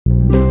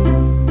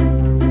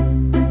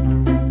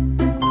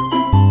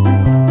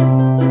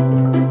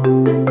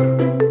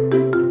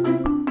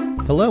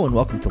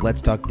welcome to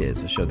Let's Talk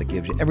Diz, a show that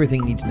gives you everything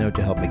you need to know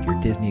to help make your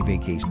Disney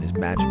vacation as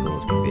magical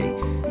as can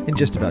be in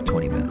just about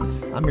 20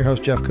 minutes. I'm your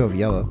host, Jeff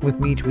Coviello. With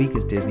me each week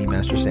is Disney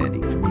Master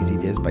Sandy from Easy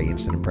Diz by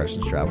Instant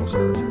Impressions Travel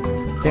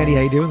Services. Sandy,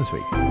 how you doing this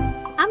week?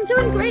 I'm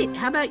doing great.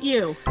 How about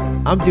you?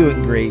 I'm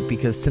doing great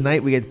because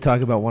tonight we get to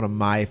talk about one of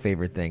my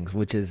favorite things,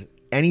 which is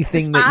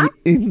anything that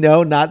you...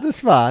 No, not the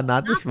spa,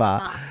 not the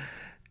spa.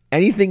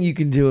 Anything you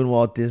can do in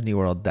Walt Disney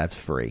World that's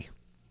free.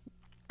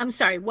 I'm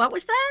sorry, what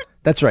was that?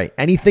 That's right.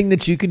 Anything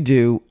that you can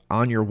do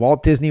on your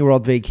Walt Disney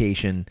World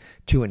vacation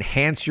to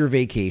enhance your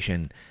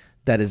vacation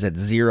that is at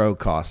zero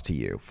cost to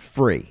you.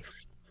 Free.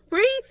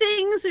 Free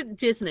things at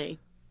Disney.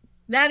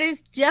 That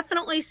is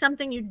definitely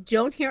something you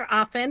don't hear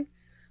often.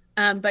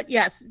 But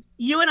yes,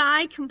 you and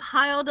I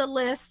compiled a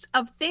list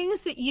of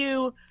things that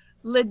you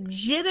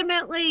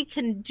legitimately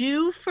can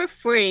do for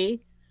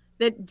free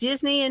that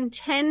Disney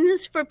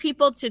intends for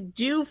people to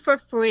do for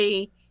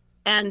free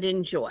and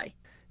enjoy.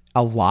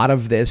 A lot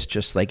of this,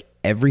 just like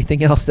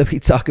everything else that we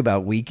talk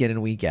about week in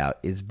and week out,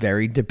 is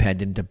very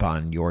dependent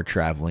upon your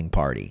traveling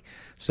party.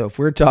 So if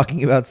we're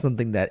talking about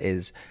something that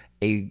is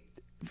a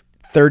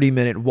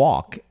 30-minute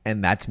walk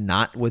and that's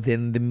not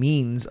within the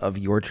means of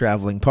your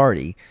traveling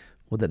party,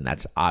 well, then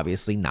that's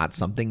obviously not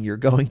something you're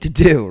going to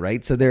do,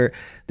 right? So there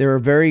are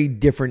very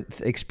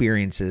different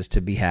experiences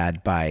to be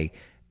had by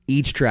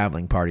each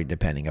traveling party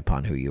depending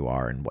upon who you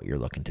are and what you're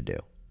looking to do.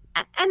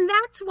 And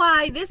that's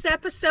why this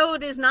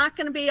episode is not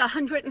going to be a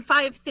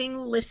 105-thing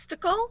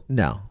listicle.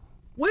 No.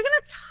 We're going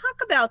to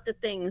talk about the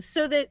things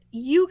so that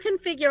you can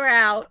figure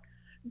out,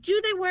 do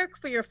they work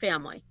for your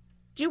family?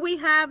 Do we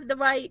have the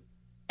right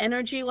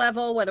energy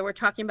level, whether we're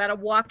talking about a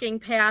walking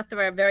path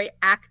or a very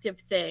active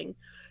thing?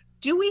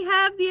 Do we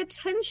have the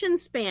attention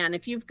span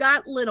if you've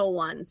got little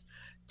ones?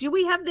 Do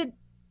we have the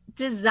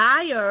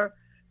desire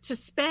to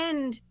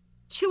spend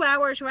 2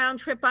 hours round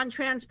trip on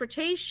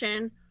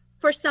transportation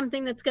for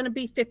something that's going to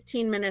be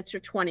 15 minutes or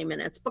 20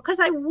 minutes? Because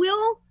I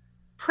will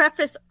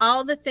preface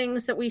all the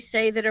things that we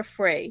say that are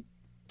free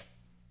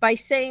by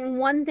saying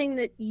one thing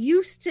that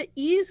used to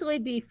easily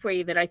be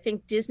free that I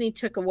think Disney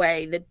took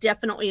away that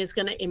definitely is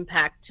going to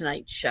impact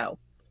tonight's show.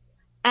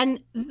 And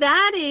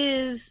that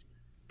is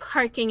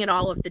parking at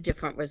all of the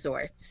different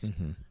resorts.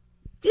 Mm-hmm.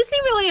 Disney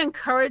really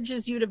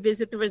encourages you to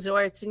visit the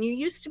resorts. And you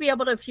used to be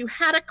able to, if you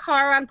had a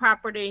car on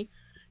property,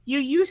 you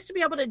used to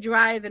be able to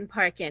drive and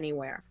park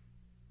anywhere.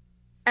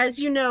 As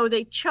you know,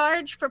 they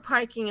charge for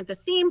parking at the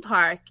theme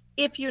park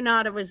if you're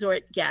not a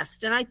resort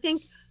guest. And I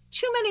think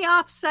too many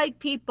off-site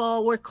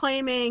people were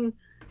claiming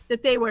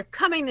that they were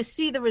coming to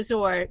see the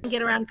resort and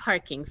get around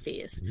parking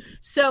fees.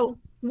 So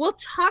we'll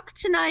talk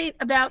tonight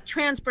about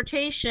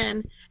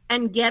transportation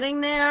and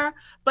getting there,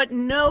 but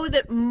know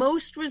that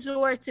most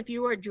resorts, if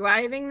you are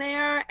driving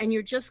there and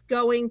you're just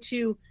going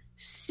to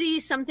see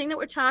something that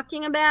we're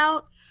talking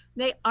about,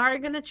 they are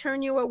going to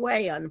turn you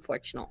away,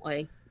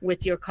 unfortunately,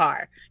 with your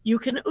car. You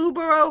can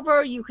Uber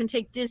over, you can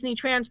take Disney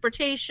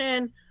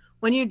transportation.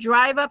 When you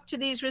drive up to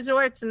these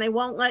resorts and they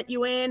won't let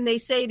you in, they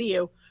say to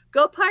you,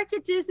 go park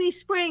at Disney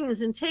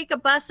Springs and take a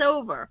bus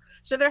over.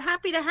 So they're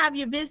happy to have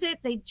you visit.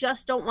 They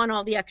just don't want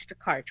all the extra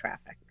car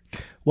traffic.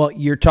 Well,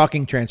 you're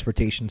talking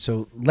transportation,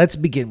 so let's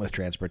begin with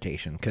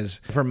transportation, because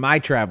for my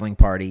traveling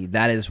party,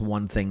 that is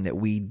one thing that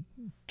we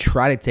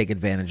try to take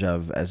advantage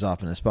of as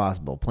often as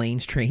possible.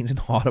 Planes, trains,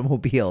 and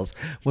automobiles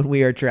when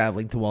we are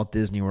traveling to Walt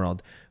Disney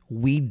World.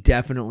 We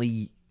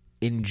definitely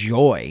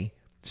enjoy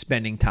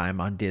spending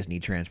time on Disney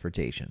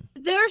transportation.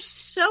 There's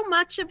so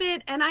much of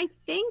it, and I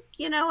think,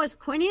 as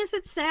corny as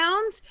it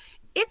sounds,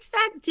 it's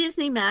that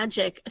Disney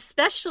magic.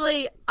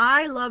 Especially,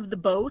 I love the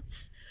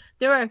boats.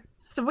 There are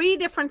 3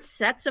 different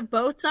sets of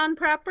boats on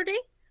property.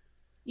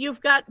 You've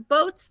got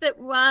boats that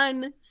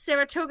run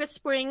Saratoga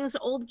Springs,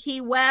 Old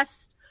Key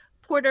West,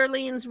 Port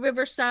Orleans,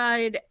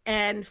 Riverside,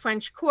 and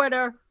French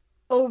Quarter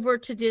over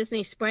to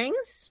Disney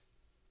Springs.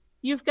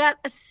 You've got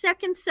a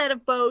second set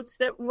of boats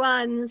that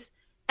runs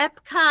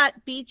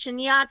Epcot, Beach and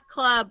Yacht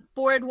Club,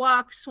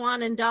 Boardwalk,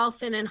 Swan and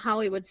Dolphin, and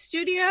Hollywood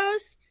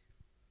Studios.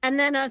 And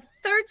then a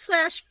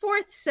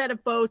 3rd/4th set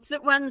of boats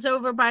that runs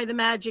over by the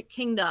Magic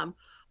Kingdom,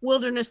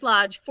 Wilderness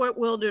Lodge, Fort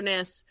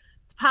Wilderness,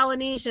 the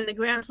Polynesian, the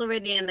Grand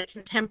Floridian, the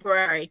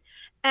Contemporary.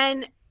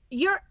 And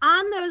you're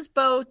on those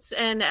boats,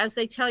 and as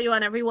they tell you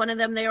on every one of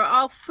them, they are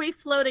all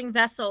free-floating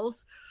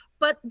vessels.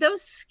 But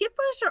those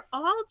skippers are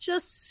all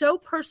just so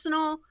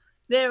personal.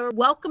 They're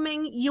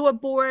welcoming you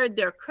aboard.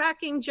 They're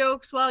cracking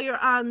jokes while you're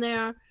on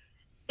there.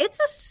 It's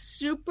a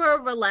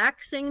super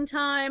relaxing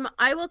time.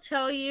 I will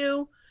tell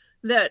you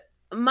that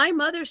my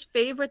mother's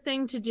favorite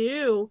thing to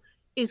do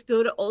is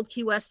go to Old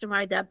Key West and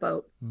ride that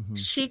boat. Mm-hmm.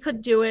 She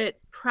could do it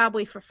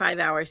probably for 5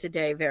 hours a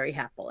day very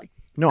happily.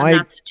 No, I'm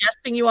not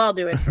suggesting you all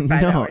do it for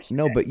 5 hours.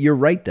 No, but you're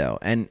right, though.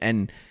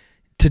 And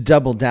to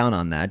double down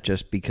on that,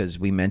 just because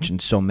we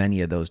mentioned so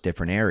many of those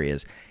different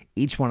areas,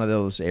 each one of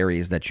those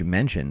areas that you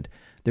mentioned,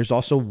 there's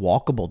also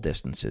walkable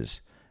distances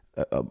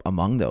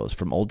among those,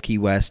 from Old Key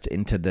West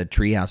into the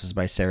tree houses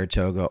by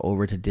Saratoga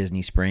over to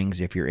Disney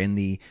Springs. If you're in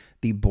the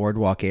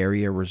boardwalk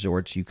area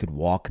resorts, you could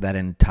walk that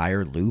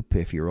entire loop.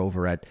 If you're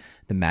over at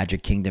the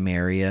Magic Kingdom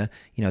area,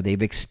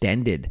 they've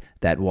extended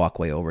that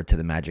walkway over to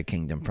the Magic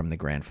Kingdom from the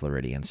Grand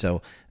Floridian.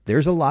 So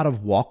there's a lot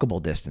of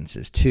walkable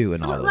distances too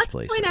in all those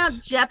places. Let's point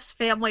out Jeff's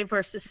family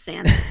versus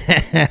Sandy's.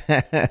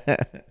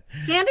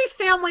 Sandy's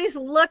family's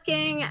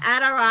looking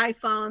at our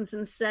iPhones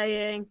and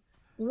saying,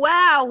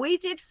 wow, we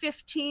did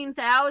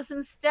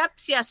 15,000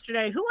 steps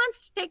yesterday. Who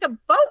wants to take a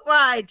boat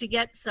ride to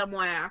get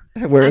somewhere?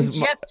 Whereas and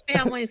Jeff's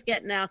family's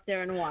getting out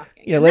there and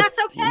walking. Yeah, and that's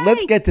okay.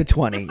 Let's get to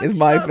 20 is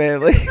my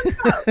family.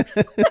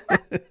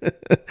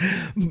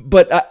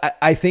 But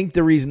I think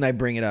the reason I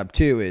bring it up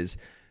too is,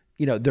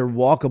 they're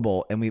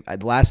walkable. And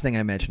the last thing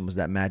I mentioned was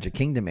that Magic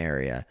Kingdom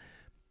area.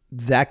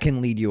 That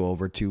can lead you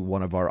over to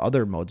one of our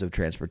other modes of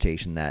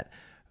transportation that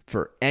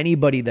for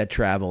anybody that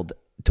traveled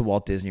to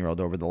Walt Disney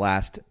World over the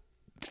last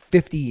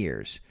 50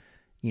 years,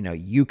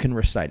 you can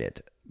recite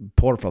it.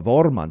 Por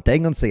favor,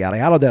 manténganse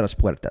alejado de las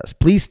puertas.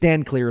 Please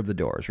stand clear of the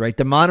doors, right?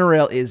 The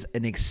monorail is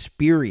an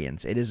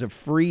experience. It is a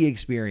free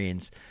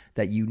experience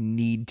that you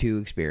need to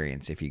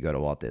experience if you go to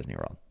Walt Disney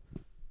World.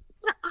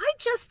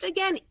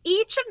 Again,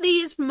 each of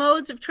these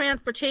modes of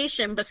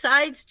transportation,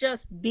 besides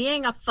just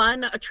being a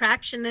fun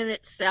attraction in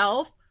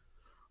itself,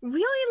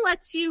 really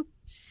lets you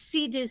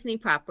see Disney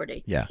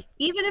property. Yeah.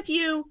 Even if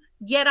you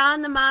get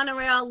on the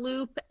monorail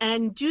loop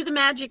and do the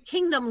Magic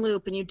Kingdom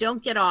loop and you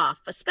don't get off,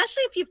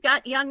 especially if you've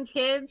got young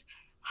kids,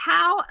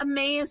 how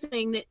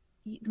amazing that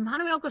the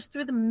monorail goes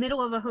through the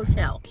middle of a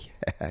hotel.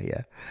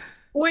 Yeah.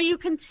 Or you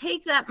can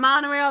take that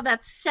monorail,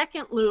 that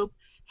second loop,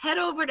 head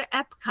over to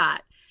Epcot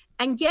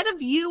and get a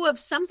view of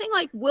something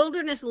like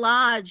Wilderness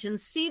Lodge and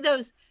see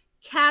those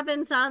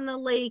cabins on the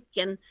lake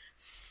and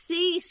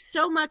see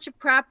so much of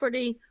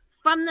property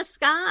from the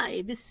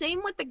sky. The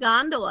same with the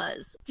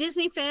gondolas.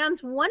 Disney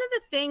fans, one of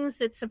the things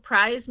that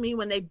surprised me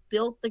when they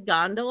built the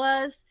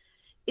gondolas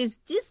is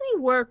Disney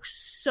works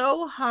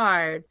so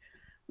hard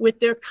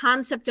with their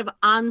concept of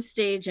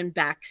onstage and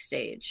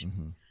backstage.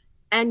 Mm-hmm.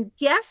 And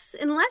guests,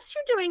 unless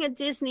you're doing a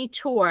Disney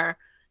tour,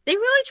 they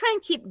really try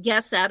and keep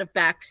guests out of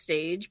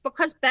backstage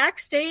because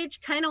backstage,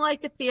 kind of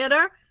like a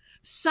theater,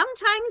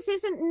 sometimes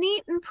isn't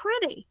neat and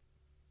pretty.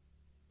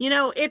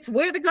 It's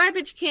where the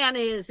garbage can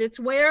is. It's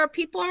where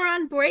people are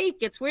on break.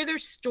 It's where they're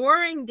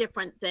storing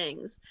different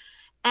things.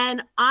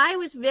 And I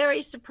was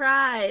very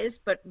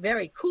surprised, but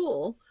very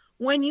cool,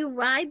 when you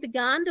ride the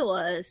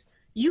gondolas,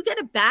 you get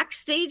a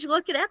backstage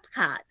look at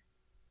Epcot.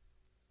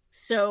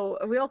 So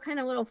a real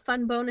kind of little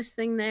fun bonus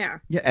thing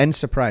there. Yeah, and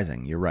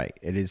surprising. You're right.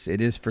 It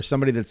is for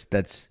somebody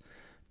that's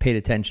paid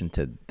attention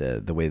to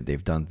the way that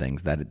they've done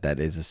things. That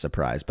is a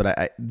surprise.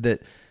 But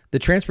the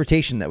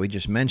transportation that we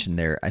just mentioned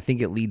there, I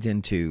think it leads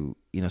into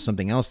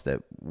something else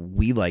that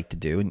we like to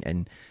do,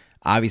 and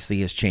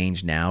obviously has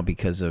changed now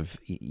because of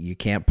you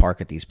can't park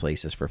at these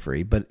places for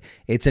free. But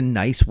it's a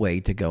nice way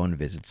to go and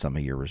visit some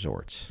of your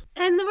resorts.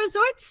 And the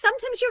resorts,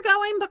 sometimes you're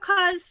going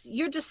because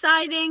you're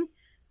deciding,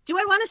 do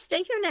I want to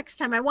stay here next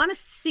time? I want to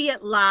see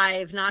it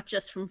live, not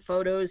just from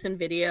photos and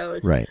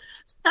videos. Right.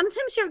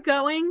 Sometimes you're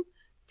going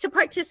to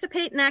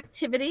participate in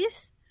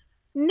activities.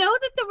 Know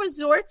that the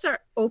resorts are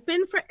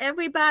open for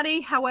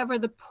everybody. However,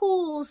 the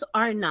pools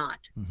are not.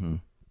 Mm-hmm.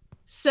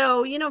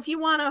 So, if you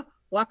want to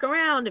walk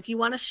around, if you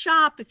want to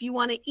shop, if you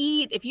want to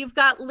eat, if you've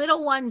got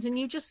little ones and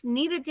you just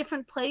need a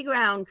different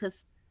playground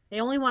because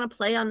they only want to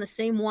play on the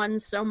same one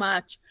so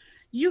much,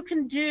 you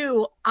can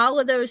do all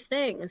of those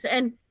things.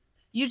 And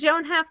you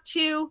don't have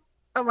to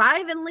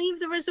arrive and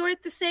leave the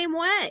resort the same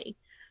way.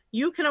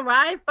 You can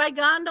arrive by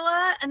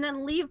gondola and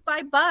then leave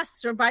by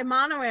bus or by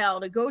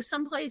monorail to go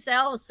someplace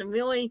else and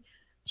really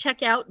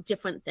check out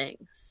different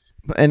things.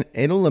 And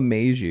it'll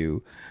amaze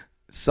you.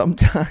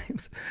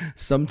 Sometimes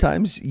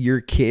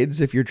your kids,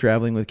 if you're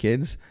traveling with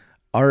kids,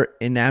 are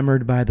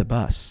enamored by the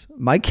bus.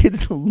 My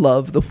kids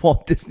love the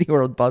Walt Disney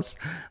World bus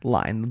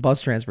line, the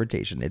bus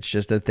transportation. It's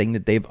just a thing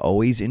that they've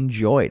always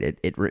enjoyed.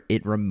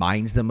 It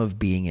reminds them of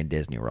being in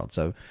Disney World.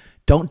 So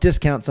don't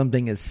discount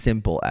something as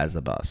simple as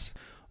a bus.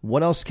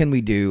 What else can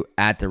we do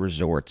at the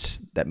resorts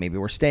that maybe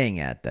we're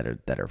staying at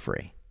that are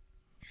free?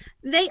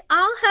 They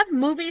all have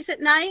movies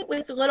at night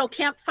with little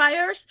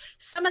campfires.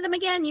 Some of them,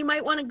 again, you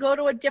might want to go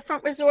to a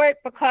different resort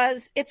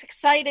because it's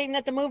exciting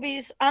that the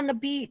movie's on the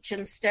beach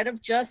instead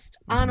of just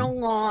on a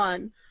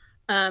lawn.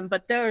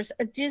 But there's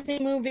a Disney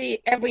movie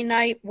every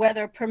night,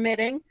 weather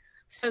permitting.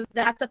 So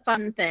that's a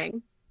fun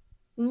thing.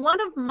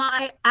 One of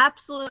my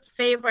absolute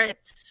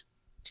favorites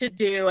to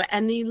do,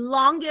 and the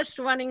longest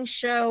running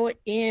show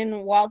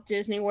in Walt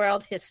Disney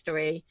World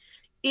history,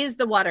 is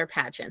the water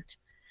pageant.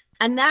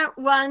 And that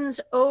runs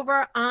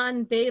over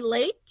on Bay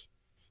Lake.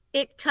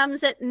 It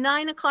comes at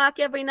 9:00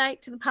 every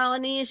night to the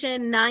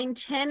Polynesian,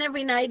 9:10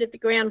 every night at the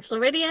Grand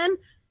Floridian,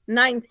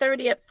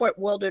 9:30 at Fort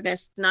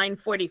Wilderness,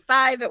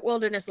 9:45 at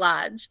Wilderness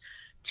Lodge,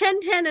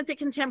 10:10 at the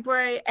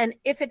Contemporary, and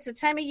if it's a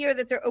time of year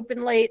that they're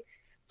open late,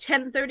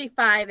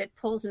 10:35 it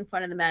pulls in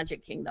front of the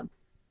Magic Kingdom.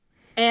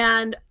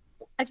 And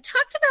I've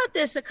talked about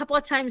this a couple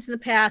of times in the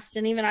past,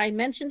 and even I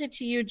mentioned it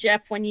to you,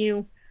 Jeff, when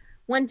you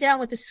went down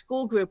with a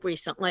school group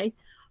recently,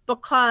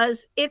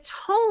 because its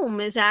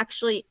home is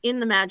actually in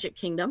the Magic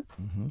Kingdom.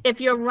 Mm-hmm. If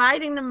you're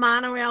riding the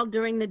monorail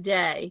during the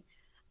day,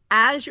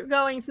 as you're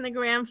going from the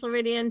Grand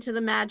Floridian to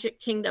the Magic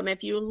Kingdom,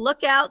 if you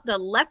look out the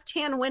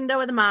left-hand window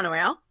of the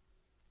monorail,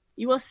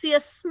 you will see a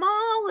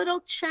small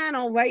little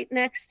channel right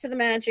next to the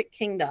Magic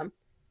Kingdom.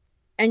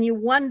 And you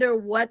wonder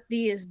what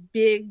these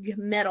big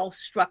metal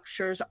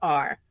structures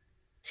are.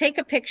 Take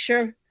a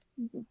picture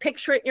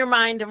it in your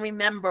mind and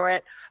remember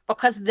it,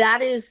 because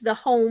that is the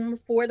home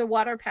for the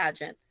water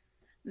pageant.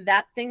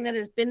 That thing that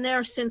has been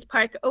there since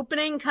park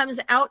opening comes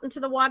out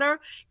into the water.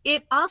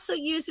 It also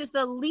uses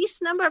the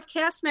least number of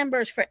cast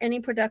members for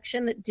any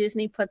production that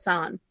Disney puts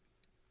on.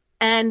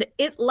 And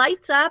it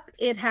lights up.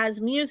 It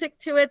has music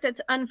to it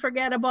that's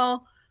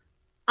unforgettable.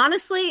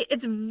 Honestly,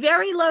 it's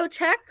very low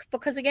tech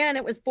because, again,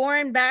 it was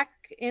born back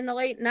in the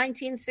late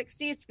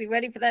 1960s to be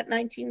ready for that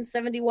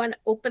 1971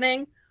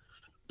 opening.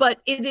 But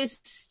it is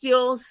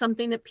still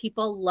something that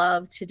people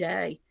love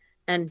today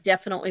and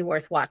definitely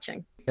worth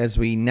watching. As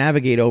we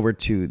navigate over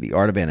to the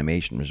Art of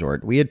Animation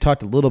Resort, we had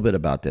talked a little bit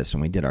about this when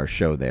we did our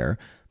show there,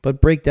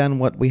 but break down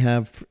what we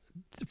have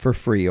for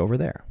free over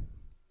there.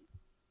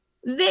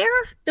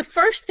 There, the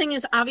first thing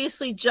is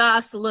obviously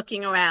just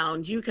looking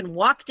around. You can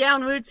walk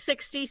down Route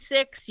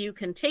 66. You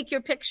can take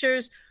your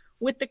pictures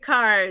with the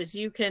cars.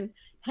 You can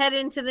head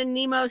into the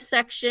Nemo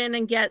section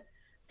and get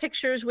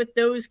pictures with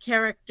those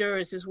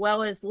characters, as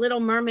well as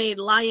Little Mermaid,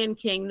 Lion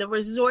King. The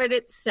resort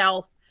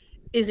itself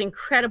is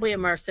incredibly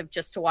immersive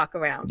just to walk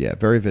around. Yeah,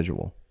 very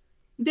visual.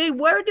 They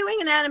were doing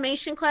an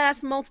animation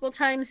class multiple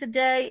times a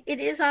day.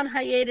 It is on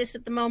hiatus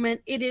at the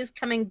moment. It is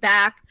coming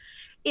back.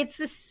 It's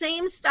the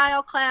same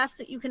style class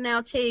that you can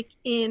now take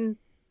in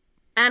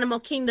Animal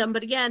Kingdom.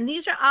 But again,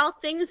 these are all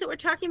things that we're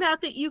talking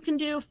about that you can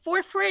do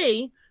for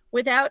free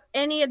without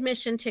any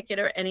admission ticket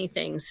or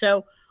anything.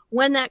 So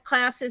when that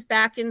class is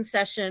back in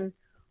session,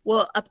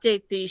 we'll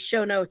update the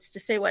show notes to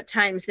say what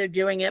times they're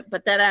doing it,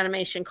 but that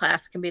animation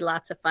class can be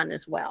lots of fun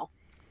as well.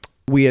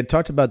 We had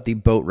talked about the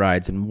boat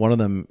rides, and one of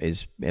them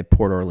is at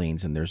Port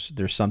Orleans, and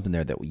there's something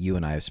there that you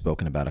and I have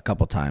spoken about a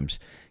couple times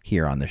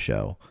here on the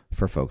show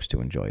for folks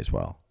to enjoy as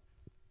well.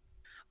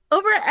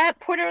 Over at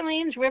Port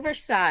Orleans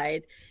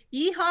Riverside,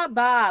 Yeehaw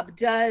Bob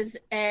does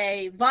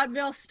a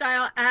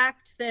vaudeville-style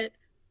act that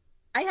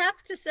I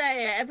have to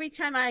say, every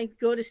time I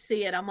go to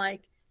see it, I'm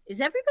like, is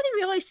everybody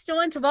really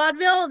still into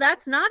vaudeville?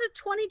 That's not a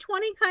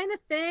 2020 kind of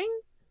thing.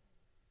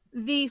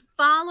 The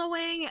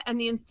following and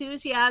the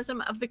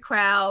enthusiasm of the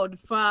crowd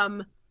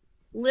from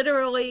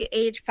literally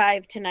age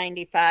 5 to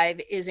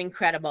 95 is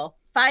incredible.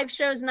 5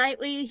 shows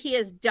nightly. He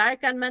is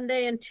dark on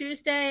Monday and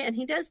Tuesday, and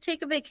he does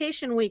take a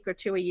vacation week or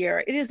two a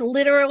year. It is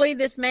literally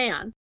this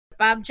man.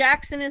 Bob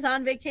Jackson is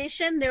on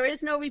vacation. There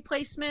is no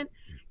replacement.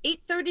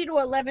 8:30 to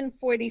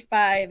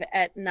 11:45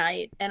 at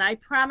night. And I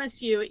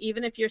promise you,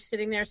 even if you're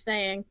sitting there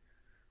saying,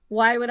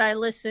 why would I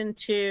listen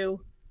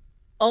to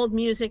old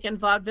music and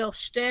vaudeville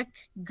shtick?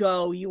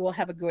 Go, you will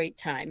have a great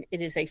time. It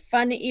is a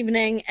fun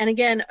evening, and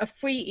again, a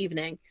free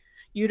evening.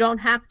 You don't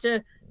have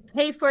to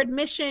pay for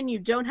admission. You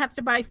don't have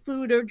to buy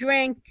food or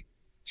drink.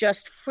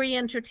 Just free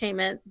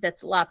entertainment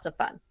that's lots of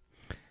fun.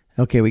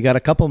 Okay, we got a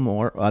couple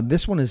more.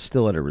 This one is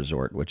still at a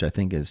resort, which I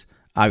think is,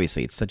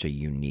 obviously, it's such a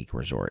unique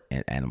resort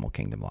at Animal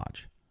Kingdom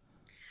Lodge.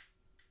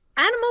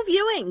 Animal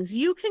viewings.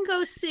 You can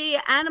go see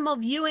animal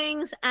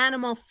viewings,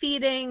 animal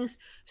feedings,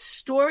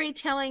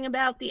 storytelling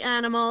about the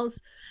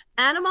animals.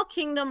 Animal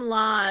Kingdom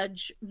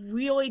Lodge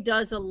really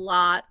does a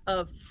lot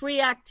of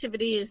free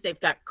activities. They've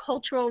got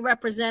cultural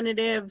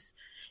representatives.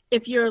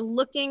 If you're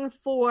looking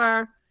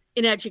for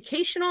an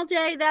educational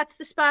day, that's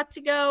the spot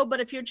to go.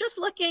 But if you're just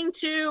looking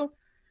to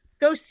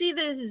go see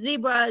the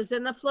zebras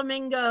and the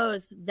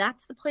flamingos,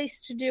 that's the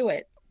place to do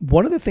it.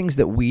 One of the things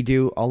that we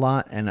do a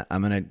lot, and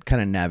I'm going to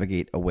kind of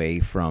navigate away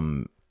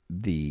from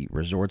the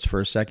resorts for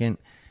a second,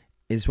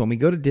 is when we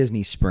go to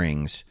Disney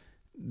Springs,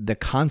 the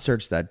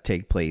concerts that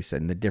take place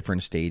and the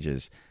different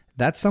stages,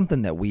 that's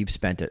something that we've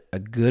spent a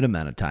good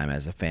amount of time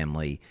as a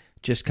family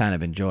just kind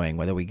of enjoying,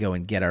 whether we go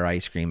and get our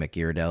ice cream at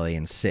Ghirardelli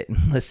and sit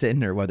and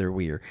listen, or whether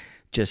we're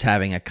just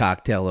having a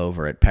cocktail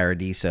over at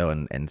Paradiso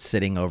and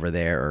sitting over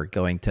there, or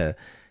going to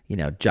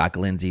Jock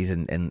Lindsay's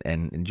and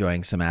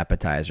enjoying some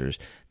appetizers.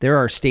 There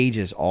are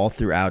stages all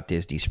throughout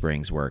Disney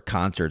Springs where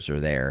concerts are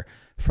there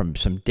from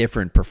some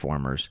different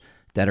performers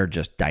that are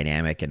just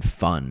dynamic and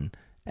fun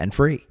and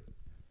free.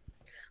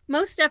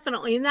 Most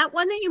definitely. And that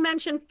one that you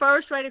mentioned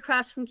first, right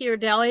across from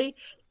Ghirardelli,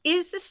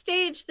 is the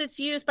stage that's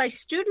used by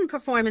student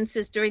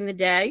performances during the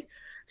day.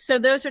 So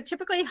those are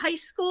typically high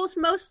schools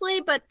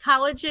mostly, but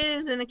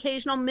colleges and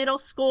occasional middle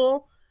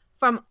school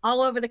from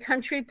all over the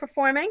country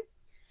performing.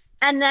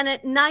 And then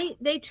at night,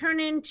 they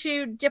turn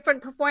into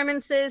different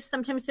performances.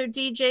 Sometimes they're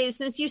DJs.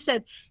 And as you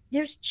said,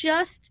 there's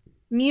just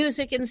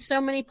music in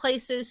so many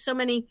places, so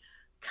many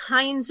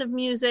kinds of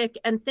music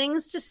and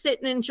things to sit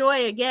and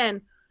enjoy.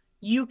 Again,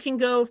 you can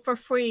go for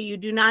free. You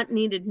do not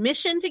need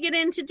admission to get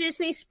into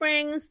Disney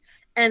Springs.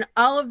 And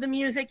all of the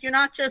music, you're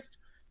not just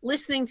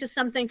listening to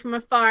something from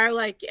afar,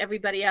 like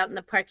everybody out in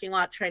the parking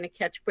lot trying to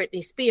catch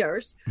Britney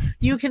Spears.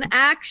 You can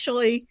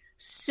actually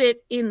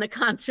sit in the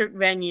concert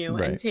venue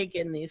and take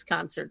in these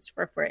concerts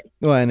for free.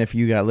 Well, and if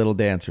you got little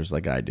dancers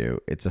like I do,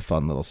 it's a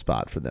fun little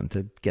spot for them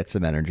to get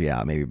some energy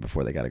out maybe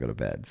before they got to go to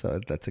bed. So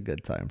that's a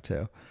good time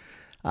too.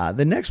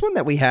 The next one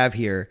that we have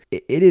here,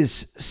 it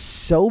is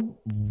so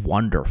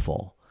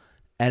wonderful.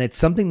 And it's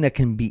something that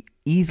can be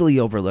easily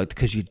overlooked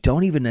because you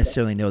don't even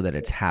necessarily know that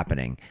it's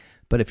happening.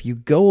 But if you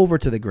go over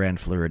to the Grand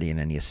Floridian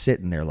and you sit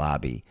in their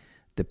lobby,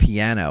 the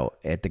piano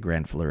at the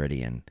Grand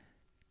Floridian,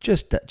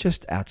 just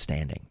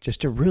outstanding.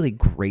 Just a really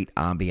great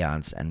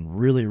ambiance and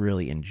really,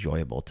 really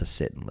enjoyable to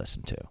sit and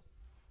listen to.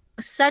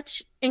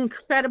 Such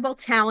incredible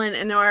talent,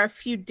 and there are a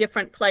few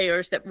different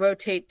players that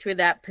rotate through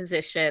that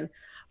position,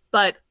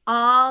 but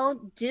all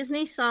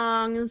Disney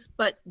songs,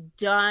 but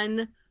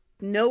done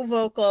no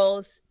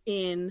vocals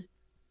in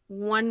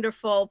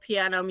wonderful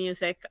piano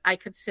music. I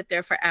could sit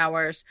there for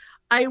hours.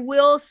 I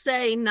will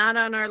say, not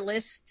on our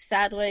list,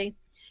 sadly,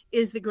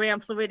 is the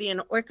Grand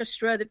Floridian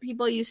Orchestra that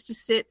people used to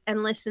sit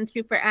and listen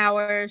to for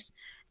hours,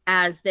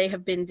 as they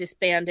have been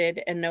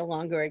disbanded and no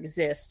longer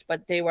exist.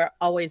 But they were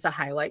always a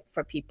highlight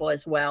for people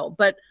as well.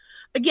 But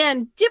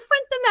again,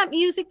 different than that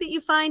music that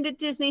you find at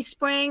Disney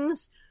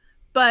Springs,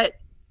 but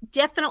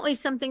definitely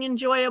something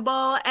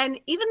enjoyable. And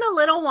even the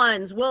little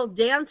ones will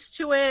dance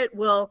to it,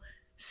 will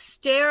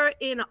stare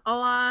in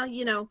awe.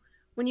 You know,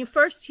 when you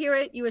first hear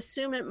it, you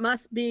assume it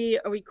must be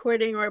a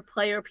recording or a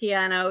player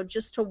piano.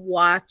 Just to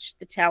watch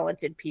the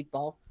talented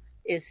people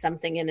is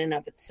something in and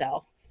of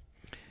itself.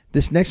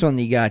 This next one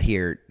that you got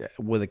here,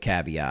 with a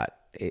caveat,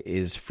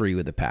 is free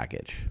with the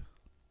package.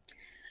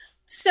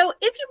 So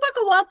if you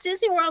book a Walt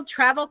Disney World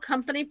Travel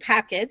Company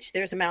package,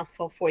 there's a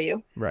mouthful for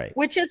you. Right.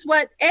 Which is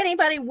what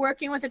anybody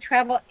working with a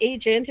travel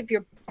agent, if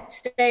you're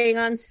staying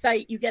on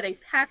site, you get a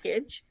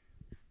package,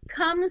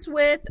 comes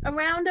with a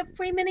round of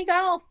free mini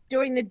golf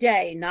during the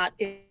day, not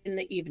in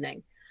the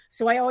evening.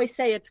 So I always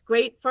say it's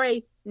great for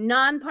a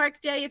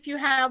non-park day if you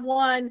have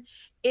one.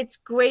 It's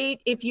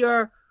great if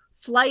your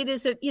flight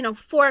is at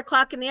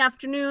 4:00 in the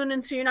afternoon,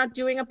 and so you're not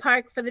doing a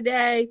park for the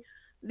day.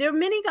 Their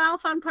mini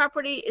golf on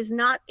property is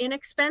not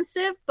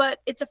inexpensive, but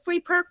it's a free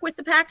perk with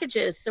the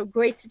packages, so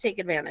great to take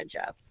advantage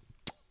of.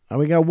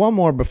 We got one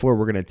more before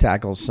we're going to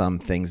tackle some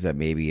things that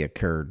maybe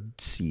occurred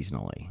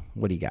seasonally.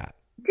 What do you got?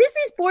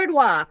 Disney's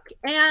Boardwalk,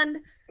 and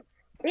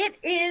it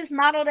is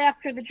modeled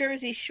after the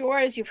Jersey Shore,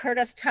 as you've heard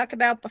us talk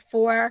about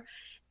before.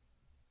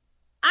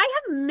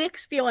 I have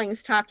mixed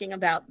feelings talking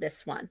about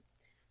this one.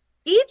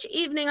 Each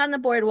evening on the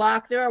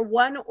boardwalk, there are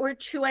one or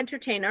two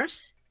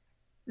entertainers.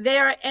 They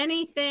are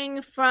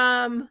anything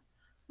from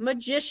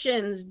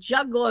magicians,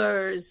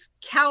 jugglers,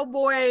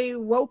 cowboy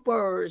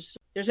ropers.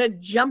 There's a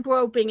jump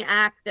roping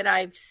act that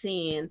I've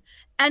seen.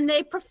 And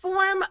they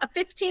perform a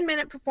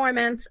 15-minute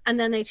performance, and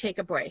then they take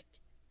a break.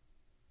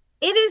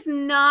 It is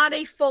not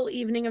a full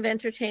evening of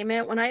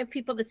entertainment. When I have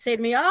people that say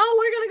to me, oh,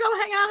 we're going to go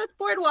hang out at the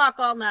boardwalk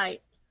all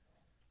night.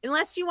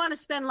 Unless you want to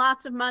spend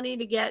lots of money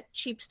to get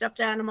cheap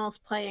stuffed animals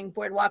playing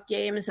boardwalk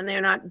games and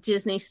they're not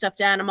Disney stuffed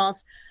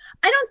animals,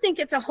 I don't think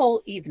it's a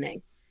whole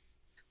evening.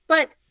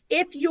 But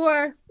if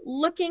you're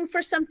looking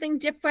for something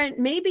different,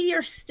 maybe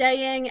you're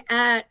staying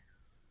at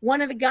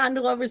one of the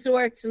gondola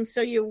resorts, and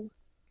so you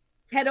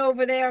head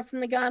over there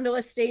from the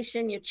gondola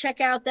station, you check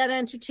out that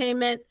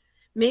entertainment,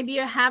 maybe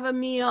you have a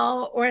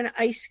meal or an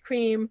ice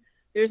cream.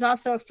 There's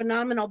also a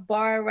phenomenal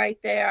bar right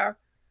there.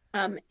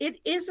 It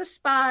is a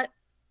spot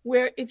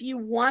where if you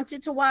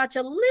wanted to watch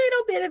a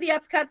little bit of the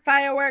Epcot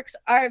fireworks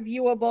are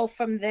viewable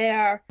from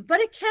there. But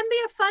it can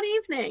be a fun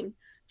evening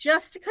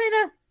just to kind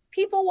of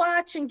people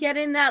watch and get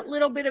in that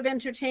little bit of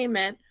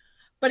entertainment.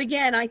 But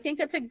again, I think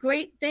it's a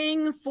great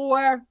thing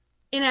for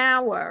an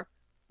hour,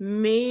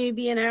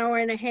 maybe an hour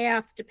and a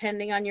half,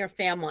 depending on your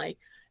family.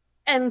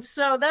 And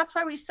so that's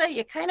why we say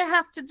you kind of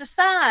have to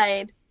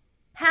decide,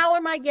 how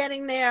am I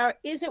getting there?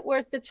 Is it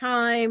worth the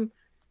time?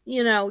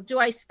 Do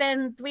I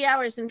spend 3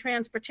 hours in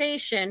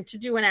transportation to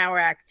do an hour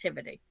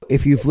activity?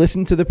 If you've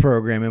listened to the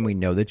program, and we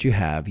know that you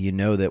have, you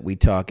know that we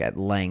talk at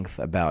length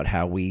about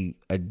how we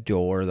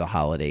adore the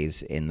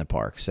holidays in the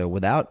park. So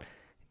without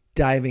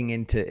diving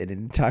into an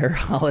entire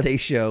holiday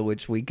show,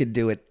 which we could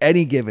do at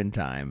any given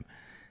time,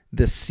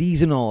 the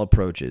seasonal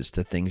approaches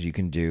to things you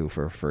can do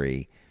for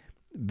free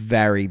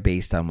vary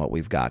based on what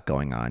we've got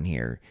going on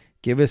here.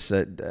 Give us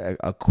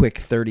a quick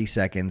 30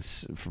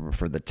 seconds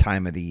for the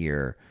time of the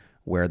year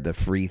where the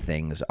free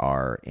things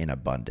are in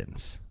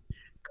abundance.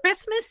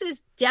 Christmas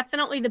is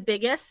definitely the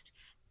biggest.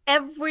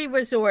 Every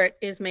resort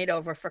is made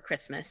over for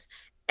Christmas.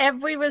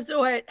 Every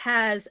resort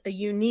has a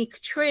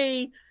unique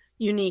tree,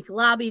 unique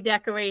lobby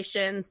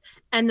decorations,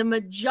 and the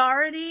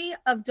majority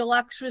of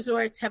deluxe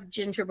resorts have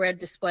gingerbread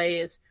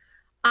displays.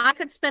 I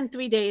could spend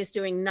 3 days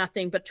doing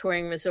nothing but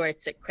touring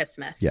resorts at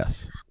Christmas.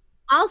 Yes.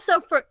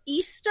 Also for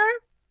Easter,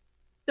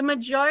 the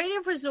majority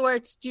of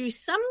resorts do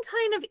some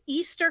kind of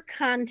Easter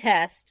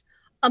contest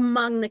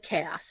among the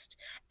cast,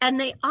 and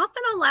they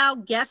often allow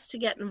guests to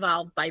get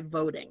involved by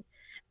voting.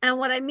 And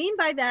what I mean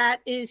by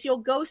that is you'll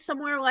go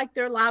somewhere like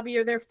their lobby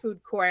or their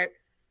food court,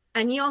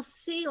 and you'll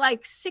see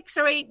like 6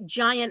 or 8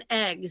 giant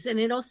eggs, and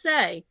it'll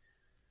say,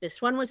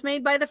 this one was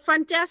made by the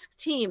front desk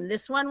team.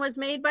 This one was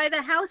made by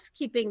the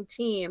housekeeping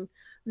team.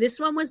 This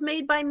one was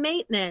made by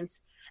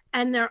maintenance.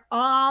 And they're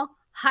all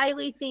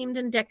highly themed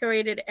and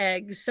decorated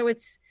eggs. So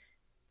it's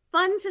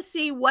fun to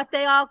see what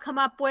they all come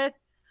up with,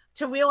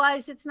 to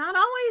realize it's not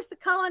always the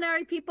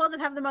culinary people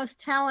that have the most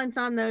talent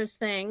on those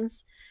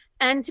things.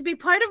 And to be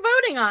part of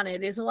voting on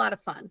it is a lot of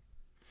fun.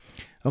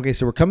 Okay,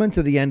 so we're coming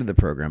to the end of the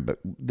program, but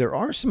there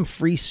are some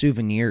free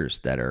souvenirs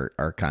that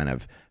are kind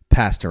of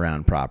passed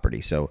around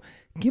property. So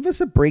give us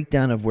a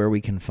breakdown of where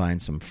we can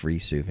find some free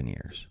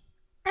souvenirs.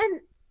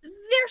 And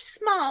they're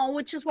small,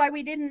 which is why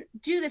we didn't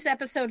do this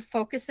episode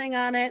focusing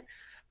on it.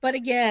 But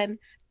again,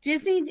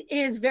 Disney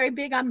is very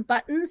big on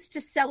buttons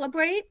to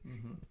celebrate.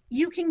 Mm-hmm.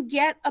 You can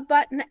get a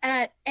button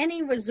at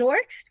any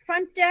resort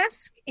front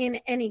desk, in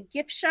any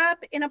gift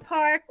shop in a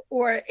park,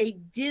 or a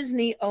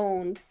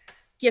Disney-owned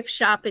gift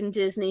shop in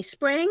Disney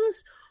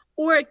Springs,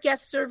 or at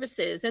guest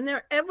services. And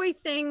they're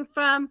everything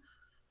from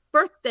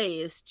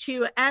birthdays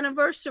to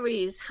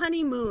anniversaries,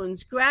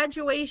 honeymoons,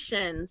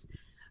 graduations,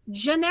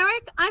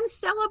 generic, I'm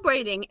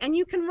celebrating, and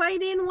you can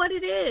write in what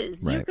it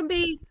is. Right. You can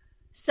be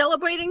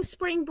celebrating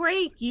spring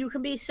break. You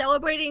can be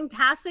celebrating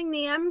passing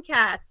the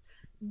MCATs.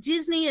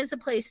 Disney is a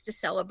place to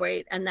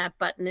celebrate, and that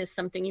button is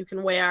something you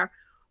can wear.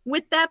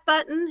 With that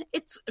button,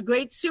 it's a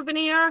great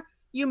souvenir.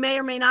 You may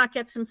or may not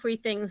get some free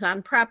things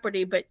on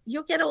property, but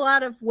you'll get a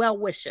lot of well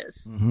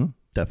wishes. Mm-hmm,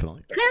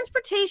 definitely.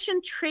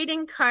 Transportation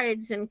trading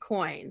cards and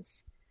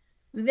coins.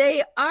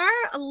 They are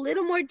a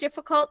little more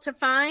difficult to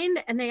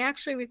find, and they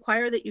actually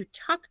require that you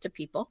talk to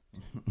people.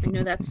 I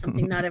know that's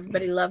something not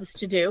everybody loves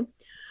to do.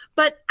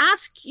 But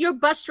ask your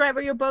bus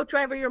driver, your boat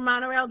driver, your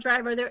monorail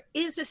driver. There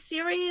is a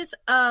series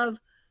of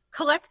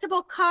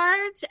collectible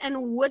cards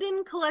and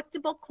wooden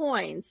collectible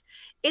coins.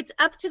 It's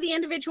up to the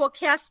individual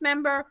cast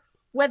member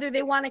whether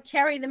they want to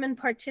carry them and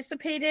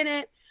participate in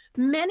it.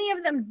 Many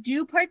of them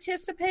do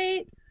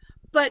participate,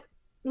 but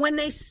when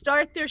they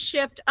start their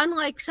shift,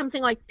 unlike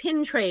something like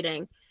pin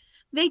trading,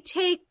 they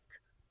take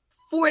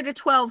 4 to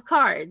 12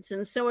 cards.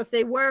 And so if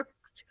they worked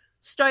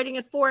starting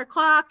at 4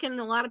 o'clock and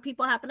a lot of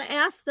people happen to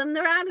ask them,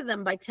 they're out of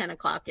them by 10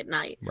 o'clock at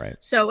night. Right.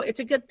 So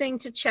it's a good thing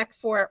to check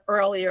for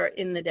earlier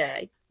in the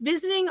day.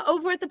 Visiting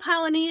over at the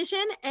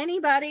Polynesian,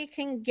 anybody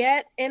can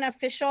get an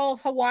official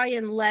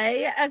Hawaiian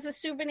lei as a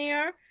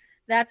souvenir.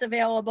 That's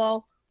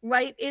available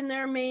right in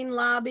their main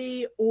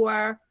lobby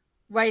or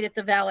right at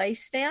the valet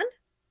stand.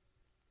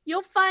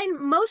 You'll find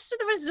most of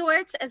the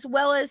resorts, as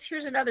well as,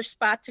 here's another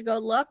spot to go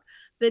look,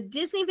 the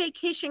Disney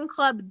Vacation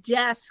Club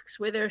desks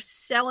where they're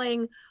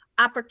selling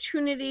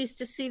opportunities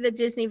to see the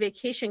Disney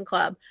Vacation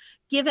Club,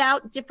 give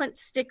out different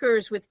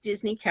stickers with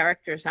Disney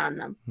characters on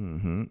them.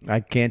 Mm-hmm.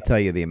 I can't tell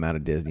you the amount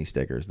of Disney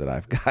stickers that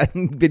I've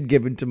been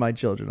given to my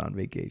children on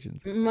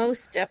vacations.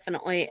 Most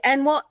definitely.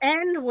 And we'll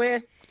end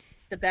with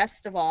the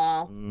best of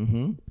all,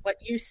 mm-hmm. What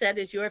you said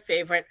is your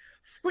favorite,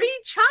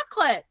 free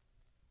chocolate.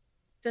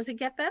 Does it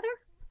get better?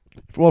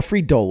 Well,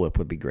 free Dole Whip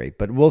would be great,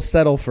 but we'll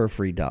settle for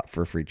free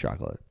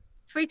chocolate.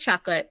 Free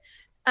chocolate.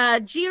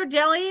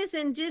 Ghirardelli's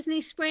in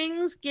Disney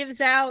Springs gives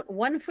out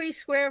 1 free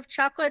square of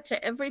chocolate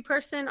to every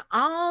person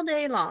all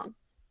day long.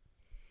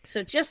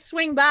 So just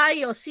swing by.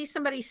 You'll see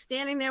somebody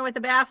standing there with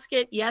a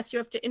basket. Yes, you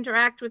have to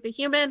interact with a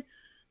human,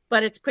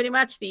 but it's pretty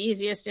much the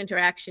easiest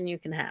interaction you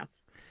can have.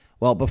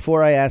 Well,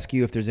 before I ask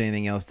you if there's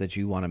anything else that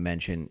you want to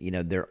mention,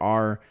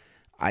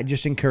 I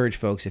just encourage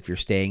folks, if you're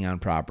staying on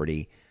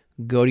property,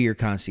 go to your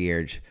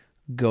concierge,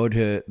 go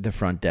to the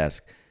front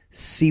desk,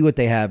 see what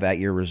they have at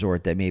your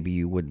resort that maybe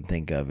you wouldn't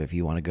think of. If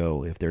you want to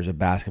go, if there's a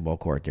basketball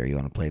court there, you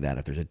want to play that.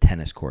 If there's a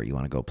tennis court, you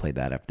want to go play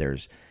that. If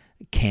there's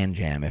Can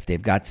Jam, if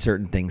they've got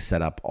certain things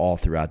set up all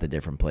throughout the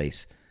different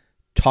place,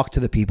 talk to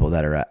the people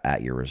that are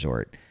at your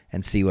resort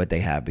and see what they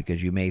have,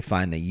 because you may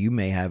find that you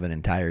may have an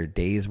entire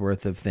day's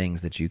worth of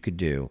things that you could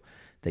do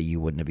that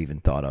you wouldn't have even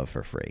thought of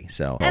for free.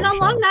 So, and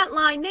along that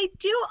line, they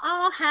do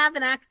all have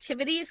an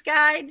activities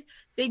guide.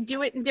 They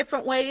do it in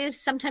different ways.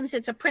 Sometimes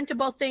it's a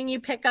printable thing you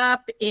pick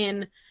up.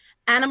 In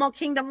Animal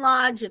Kingdom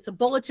Lodge, it's a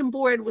bulletin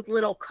board with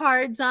little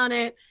cards on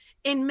it.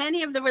 In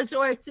many of the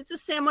resorts, it's a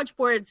sandwich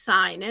board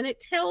sign, and it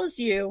tells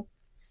you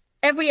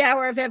every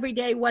hour of every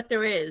day what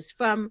there is,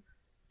 from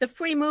the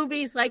free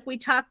movies like we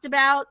talked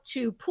about,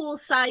 to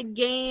poolside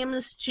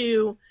games,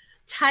 to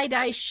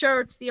tie-dye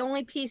shirts. The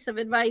only piece of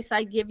advice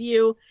I give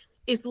you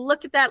is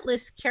look at that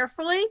list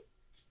carefully.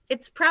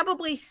 It's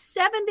probably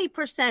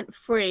 70%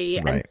 free,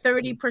 right, and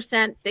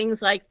 30%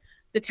 things like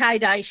the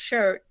tie-dye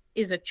shirt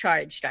is a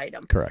charged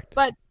item. Correct.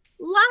 But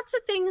lots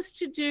of things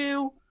to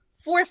do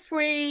for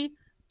free,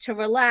 to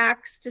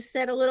relax, to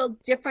set a little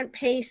different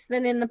pace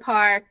than in the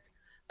park.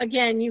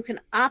 Again, you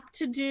can opt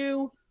to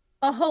do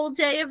a whole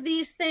day of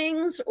these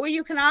things, or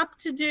you can opt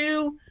to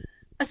do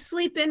a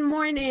sleep-in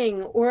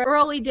morning or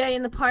early day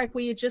in the park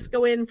where you just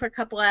go in for a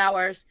couple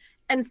hours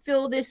and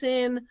fill this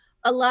in.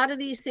 A lot of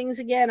these things,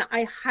 again,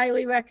 I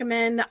highly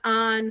recommend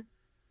on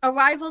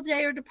arrival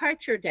day or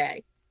departure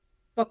day,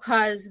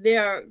 because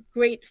they're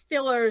great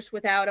fillers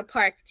without a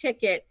park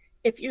ticket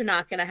if you're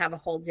not going to have a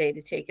whole day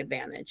to take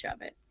advantage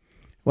of it.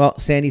 Well,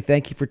 Sandy,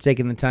 thank you for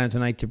taking the time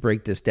tonight to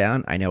break this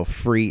down. I know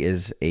free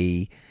is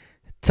a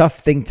tough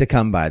thing to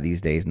come by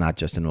these days, not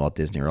just in Walt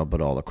Disney World,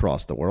 but all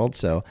across the world.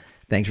 So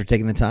thanks for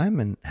taking the time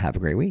and have a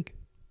great week.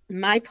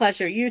 My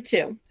pleasure. You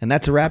too. And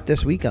that's a wrap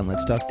this week on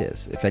Let's Talk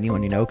Diz. If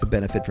anyone you know could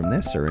benefit from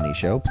this or any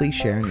show, please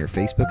share on your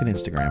Facebook and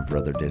Instagram for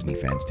other Disney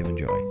fans to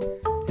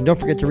enjoy. And don't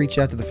forget to reach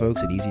out to the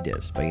folks at Easy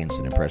Diz by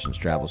Instant Impressions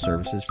Travel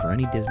Services for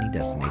any Disney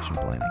destination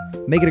planning.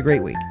 Make it a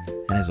great week.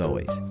 And as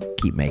always,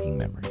 keep making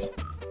memories.